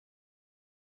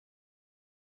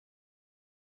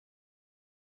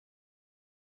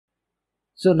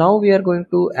So now we are going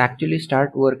to actually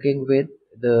start working with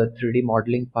the 3D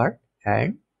modeling part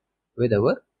and with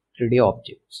our 3D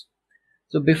objects.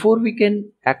 So before we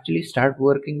can actually start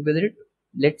working with it,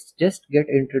 let's just get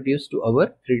introduced to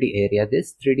our 3D area,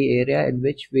 this 3D area in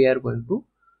which we are going to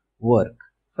work.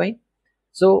 Fine.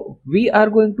 So we are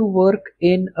going to work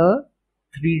in a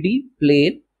 3D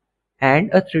plane, and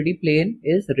a 3D plane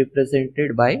is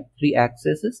represented by three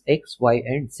axes X, Y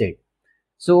and Z.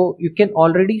 So you can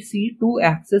already see two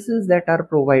axes that are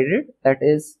provided, that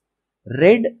is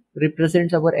red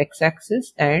represents our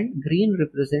x-axis and green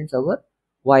represents our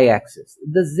y-axis.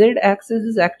 The z-axis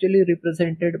is actually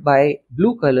represented by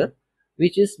blue color,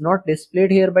 which is not displayed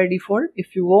here by default.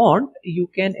 If you want, you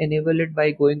can enable it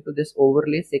by going to this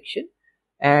overlay section,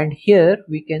 and here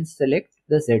we can select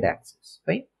the z-axis.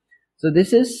 Fine. So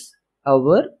this is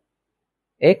our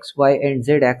x, y and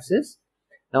z axis.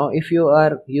 Now if you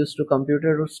are used to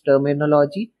computer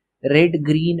terminology, red,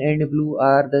 green and blue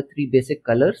are the three basic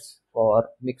colors for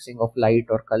mixing of light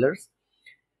or colors,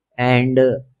 and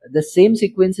the same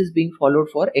sequence is being followed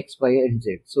for x, y and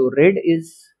z. So red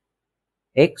is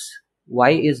x,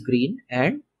 y is green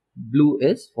and blue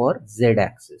is for z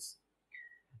axis.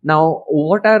 Now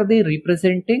what are they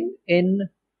representing in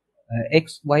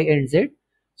x, y and z?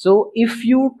 So if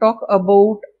you talk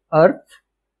about earth,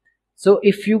 so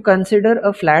if you consider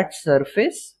a flat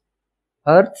surface,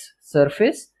 Earth's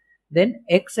surface, then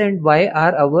X and Y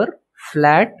are our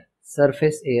flat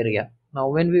surface area. Now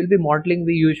when we will be modeling,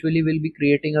 we usually will be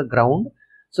creating a ground.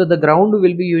 So the ground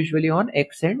will be usually on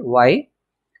X and Y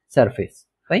surface.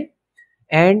 Fine.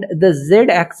 And the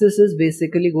Z axis is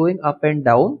basically going up and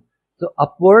down. So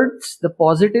upwards, the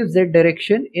positive Z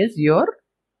direction is your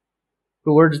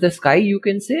towards the sky, you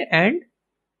can say, and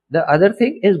the other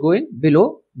thing is going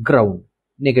below ground,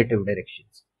 negative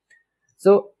directions.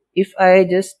 So if I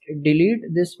just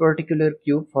delete this particular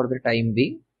cube for the time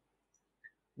being,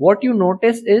 what you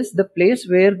notice is the place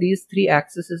where these three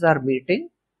axes are meeting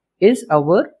is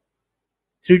our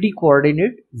 3D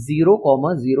coordinate 0,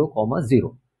 0,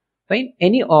 0. Fine.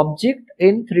 Any object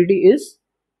in 3D is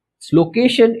its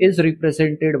location is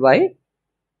represented by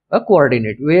a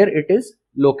coordinate where it is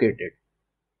located.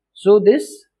 So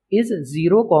this is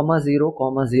 0,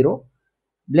 0, 0.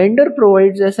 Blender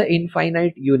provides us an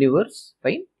infinite universe.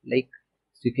 Fine. Like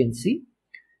you can see,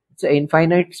 it's an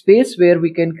infinite space where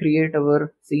we can create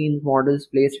our scenes, models,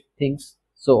 place things,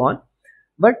 so on.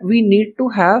 But we need to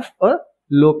have a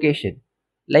location.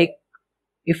 Like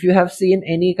if you have seen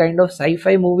any kind of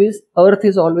sci-fi movies, Earth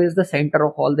is always the center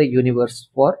of all the universe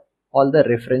for all the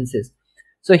references.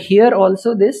 So here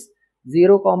also this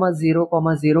 0,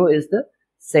 0, 0 is the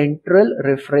central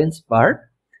reference part.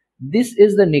 This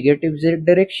is the negative z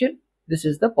direction. This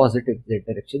is the positive z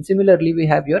direction. Similarly, we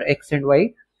have your x and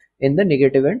y in the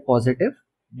negative and positive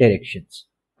directions.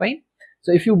 Fine.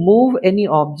 So if you move any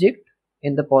object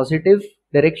in the positive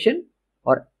direction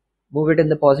or move it in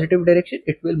the positive direction,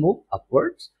 it will move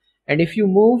upwards. And if you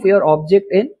move your object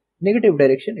in negative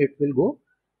direction, it will go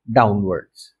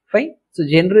downwards. Fine. So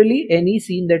generally, any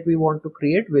scene that we want to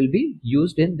create will be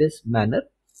used in this manner.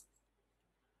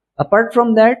 Apart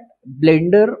from that,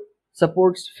 Blender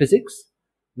supports physics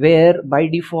where by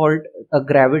default a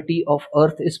gravity of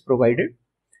Earth is provided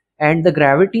and the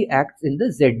gravity acts in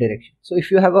the z direction. So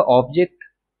if you have an object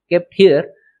kept here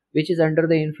which is under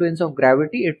the influence of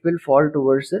gravity, it will fall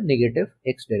towards the negative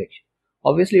x direction.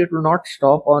 Obviously it will not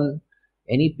stop on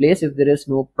any place if there is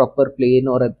no proper plane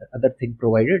or other thing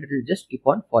provided. It will just keep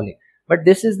on falling, but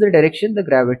this is the direction the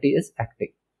gravity is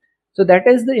acting. So that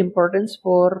is the importance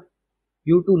for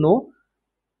you to know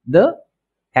the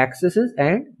axes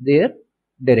and their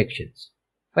directions.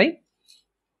 Fine.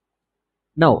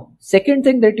 Now second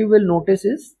thing that you will notice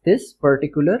is this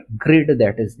particular grid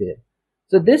that is there.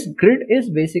 So this grid is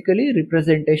basically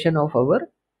representation of our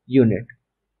unit.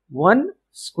 One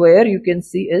square you can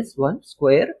see is one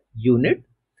square unit.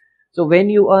 So when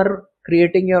you are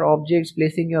creating your objects,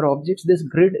 placing your objects, this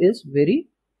grid is very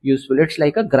useful. It's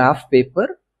like a graph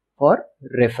paper for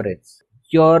reference.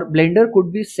 Your Blender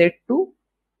could be set to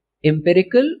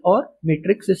empirical or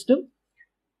metric system.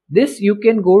 This you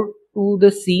can go to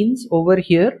the scenes over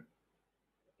here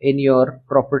in your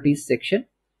properties section.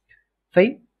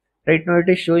 Fine. Right now it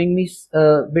is showing me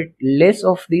a bit less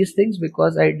of these things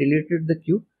because I deleted the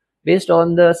cube. Based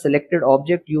on the selected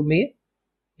object, you may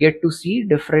get to see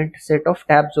different set of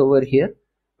tabs over here,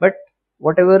 but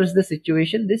whatever is the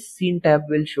situation, this scene tab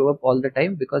will show up all the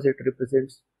time because it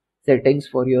represents settings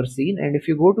for your scene. And if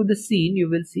you go to the scene, you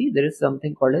will see there is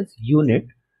something called as unit,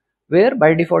 where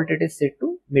by default it is set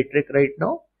to metric right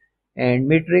now. And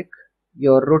metric,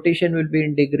 your rotation will be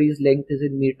in degrees, length is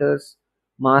in meters,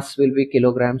 mass will be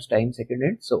kilograms, time, second,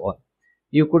 and so on.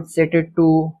 You could set it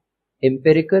to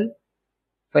empirical,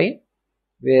 fine,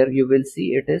 where you will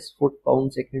see it is foot,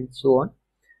 pound, second, so on,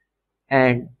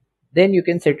 and then you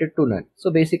can set it to none.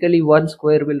 So basically 1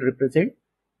 square will represent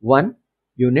 1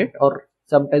 unit, or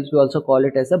sometimes we also call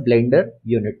it as a blender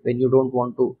unit. When you don't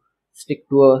want to stick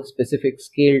to a specific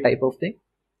scale type of thing,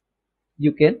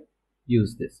 you can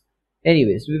use this.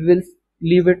 Anyways, we will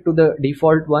leave it to the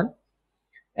default one,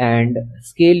 and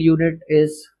scale unit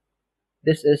is,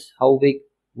 this is how big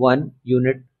 1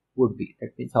 unit would be.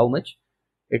 That means how much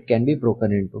it can be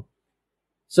broken into.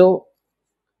 So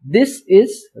this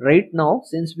is right now,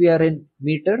 since we are in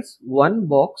meters, 1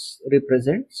 box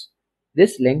represents,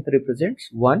 this length represents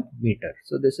 1 meter.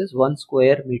 So this is 1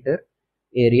 square meter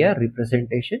area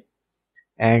representation.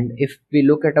 And if we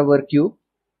look at our cube,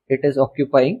 it is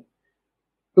occupying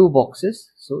 2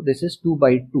 boxes. So this is 2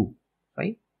 by 2.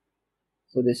 Fine.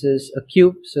 So this is a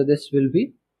cube. So this will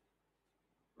be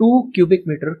 2 cubic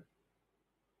meter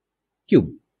cube.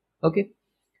 Okay.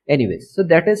 Anyways, so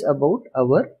that is about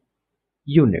our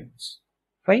units.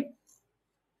 Fine.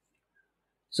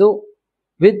 So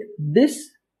with this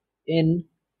in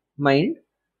mind,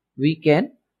 we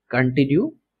can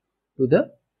continue to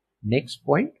the next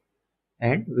point,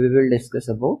 and we will discuss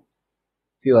about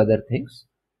few other things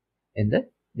in the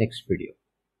next video.